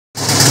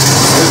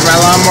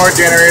One more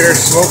generator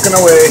smoking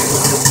away.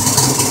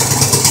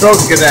 Smoke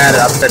because I had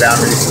it upside down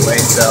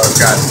recently, so it's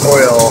got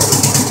oil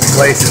in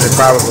places it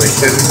probably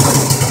shouldn't.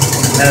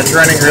 And it's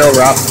running real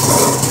rough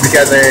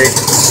because I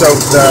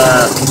soaked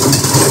the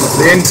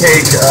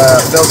intake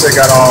filter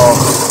got all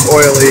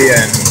oily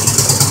and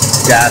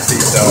gassy.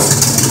 So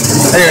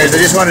anyways, I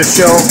just wanted to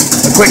show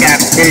a quick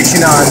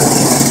application on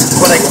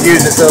what I could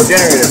use this little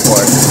generator for.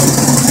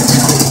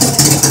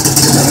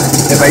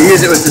 If I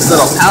use it with this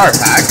little power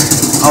pack,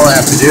 all I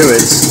have to do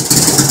is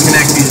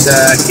connect these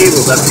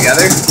cables up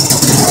together,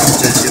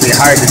 which is really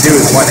hard to do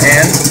with one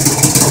hand.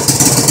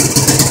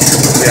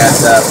 You got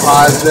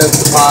positive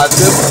to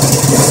positive.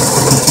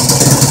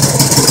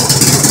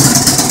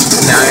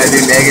 Now I'm going to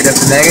do negative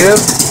to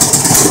negative.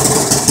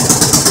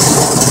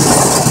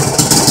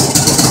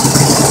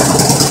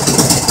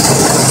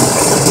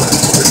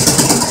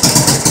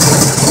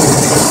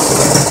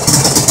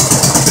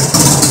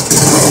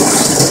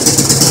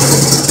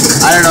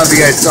 I don't know if you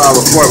guys saw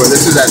before, but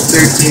this is at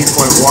 13.1,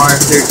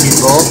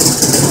 13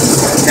 volts.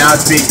 Now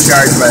it's being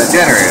charged by the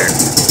generator.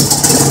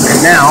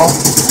 And now,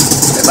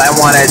 if I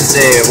wanted,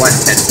 say,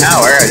 110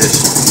 power, I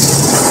just,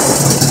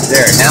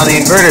 there, now the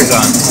inverter's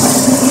on.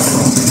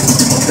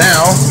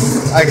 Now,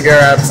 I can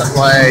grab something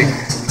like,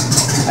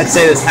 I'd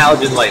say this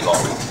halogen light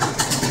bulb.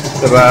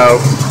 It's about,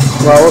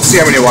 well, we'll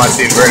see how many watts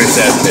the inverter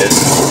says it is.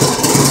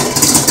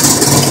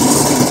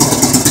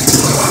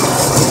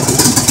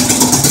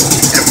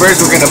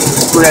 First, we're gonna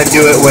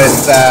do it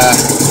with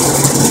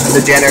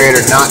the generator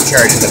not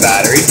charging the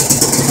battery,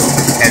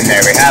 and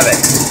there we have it.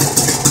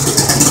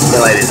 The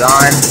light is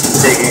on,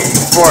 taking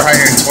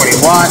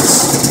 420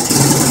 watts.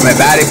 My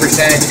battery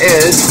percentage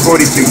is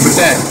 42%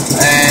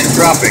 and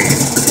dropping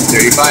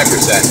 35%.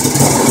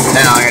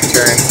 Now I'm gonna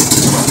turn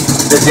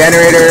the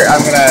generator.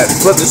 I'm gonna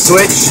flip the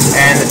switch,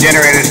 and the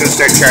generator is gonna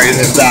start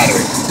charging this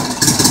battery.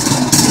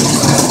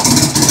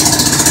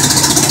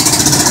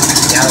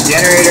 Now the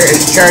generator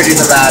is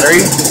charging the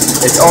battery.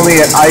 It's only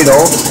at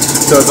idle,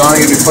 so it's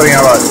only going to be putting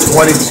out about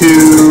 22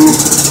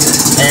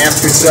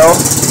 amps or so.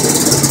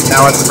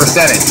 Now what's the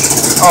percentage?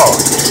 Oh,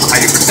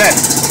 100%.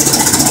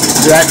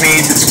 So that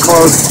means it's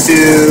close to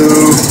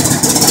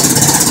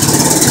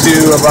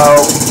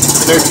about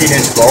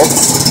 13-inch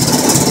volts,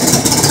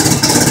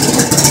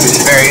 which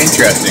is very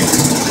interesting.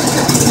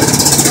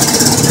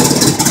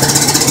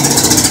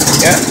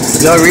 Yeah,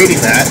 still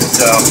reading that,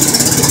 so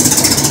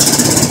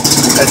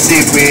let's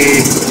see if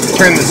we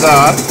turn this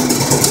off,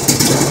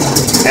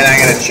 and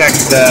I'm going to check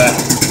the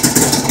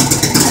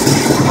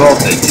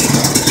voltage.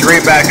 It's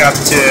right back up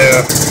to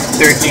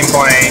 13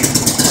 point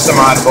some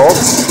odd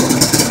volts.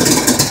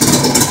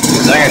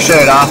 So I'm going to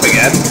shut it off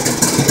again.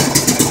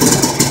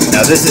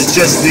 Now this is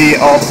just the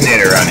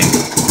alternator running.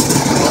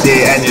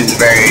 The engine's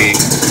very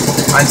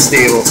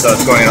unstable, so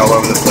it's going all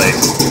over the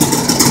place.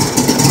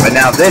 But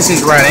now this is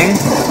running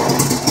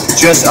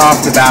just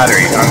off the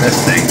battery on this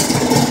thing.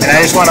 And I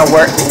just want to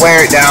wear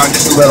it down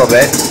just a little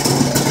bit.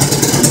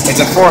 It's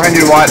a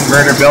 400 watt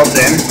inverter built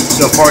in,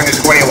 so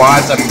 420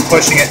 watts, I'm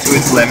pushing it to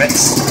its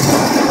limits.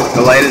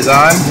 The light is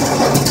on,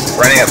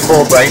 running at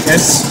full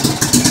brightness,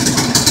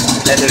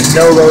 and there's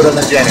no load on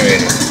the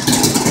generator.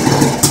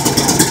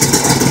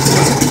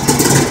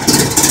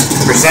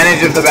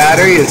 Percentage of the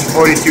battery is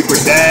 42%,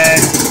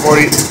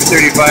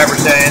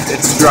 35%,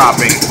 it's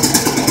dropping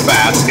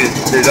fast, because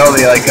there's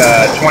only like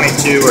a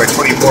 22 or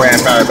 24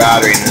 amp hour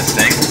battery in this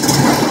thing.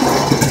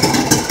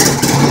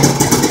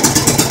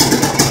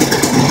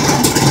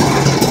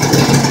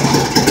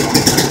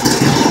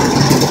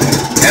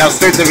 I'll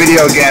start the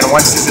video again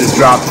once this is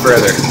dropped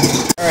further.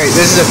 Alright,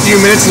 this is a few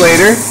minutes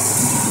later.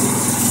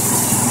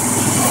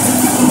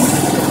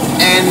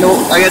 And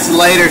I guess the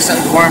light or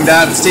something's warmed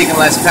up, it's taking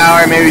less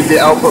power, maybe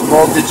the output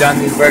voltage on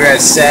the inverter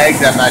has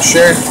sagged, I'm not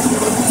sure.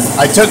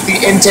 I took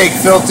the intake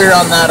filter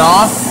on that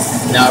off,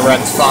 now it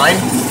runs fine.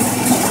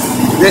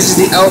 This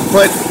is the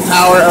output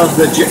power of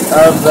the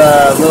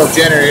little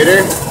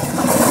generator.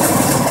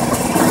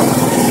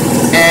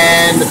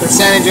 And the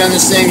percentage on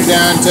this thing is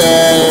down to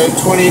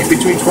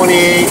between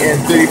 28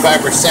 and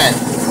 35%.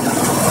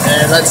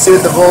 And let's see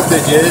what the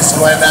voltage is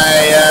when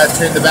I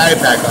turn the battery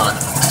pack on.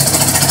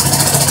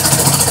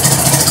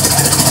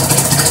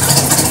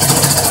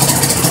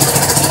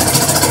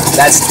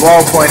 That's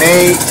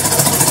 12.8,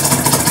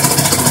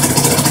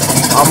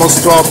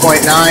 almost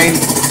 12.9.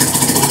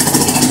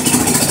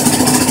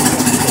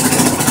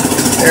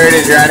 There it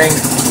is running.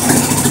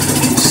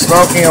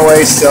 Smoking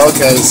away still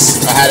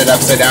because I had it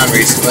upside down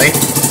recently.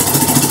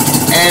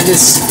 And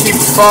this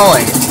keeps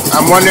falling.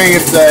 I'm wondering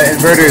if the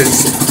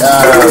inverter's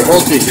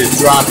voltage is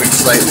dropping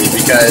slightly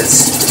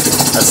because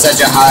of such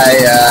a high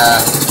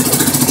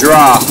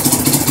draw.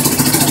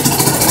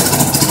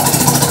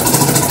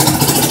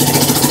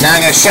 Now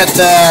I'm going to shut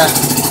the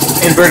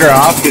inverter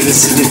off because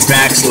this is its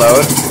max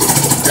load.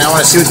 And I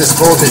want to see what this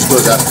voltage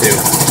goes up to.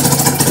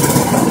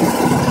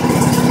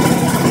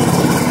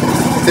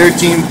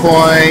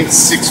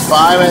 13.65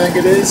 I think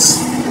it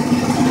is.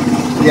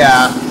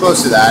 Yeah,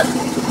 close to that.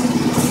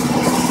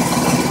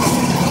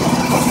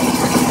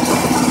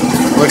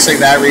 Looks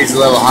like that reads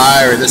a little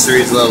high or this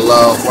reads a little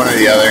low, one or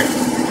the other.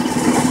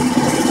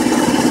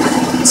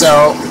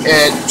 So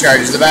it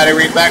charges the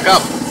battery back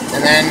up,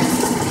 and then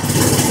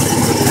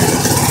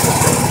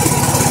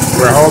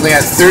we're holding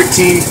at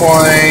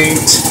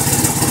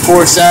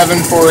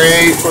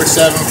 13.4748,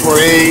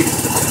 4748.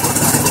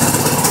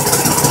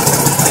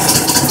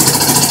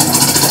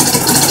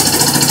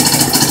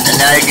 And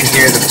now you can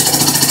hear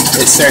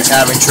it starts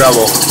having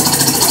trouble,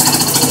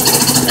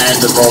 and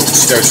the voltage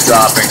starts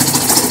dropping.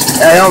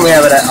 I only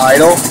have it at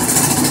idle.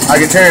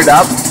 I can turn it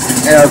up,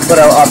 and it would put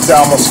out up to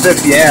almost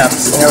 50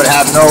 amps, and I would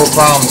have no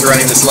problems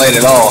running this light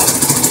at all.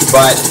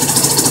 But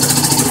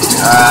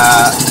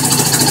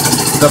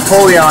the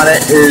pulley on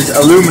it is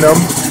aluminum,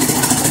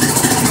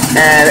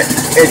 and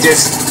it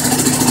just,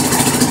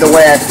 the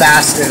way I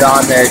fastened it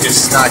on there,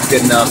 just not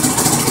good enough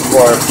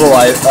for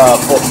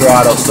full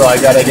throttle. So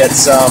I gotta get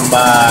some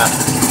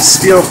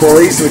steel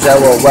pulleys, which I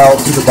will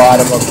weld to the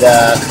bottom of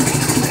the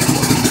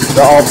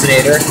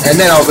alternator, and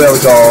then I'll be able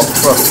to go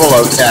for a full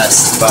out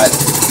test. But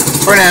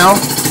for now,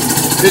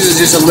 this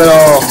is just a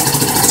little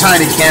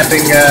tiny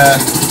camping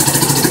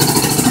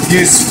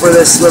use for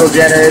this little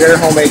generator,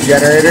 homemade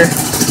generator.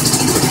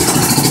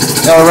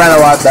 It'll run a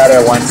lot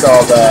better once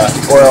all the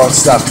oil and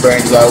stuff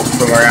burns out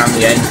from around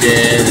the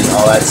engine and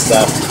all that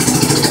stuff.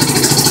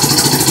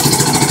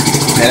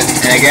 And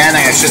again,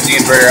 I'm going to shut the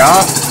inverter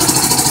off.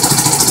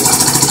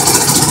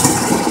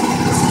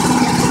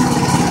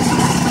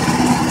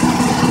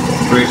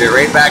 Brings it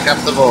right back up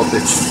the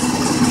voltage.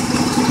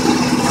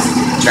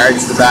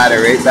 Charges the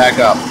battery right back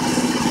up.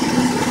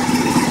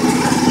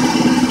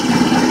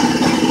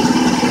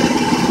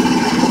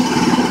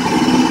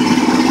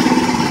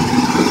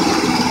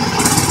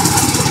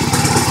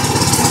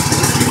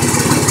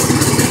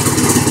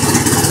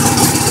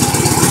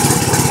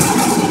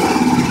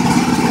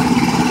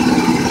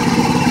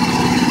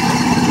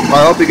 Well,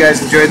 I hope you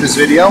guys enjoyed this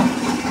video,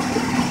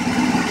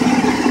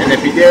 and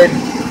if you did,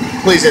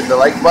 please hit the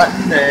like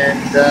button,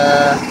 and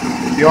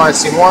if you want to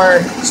see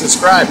more,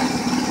 subscribe.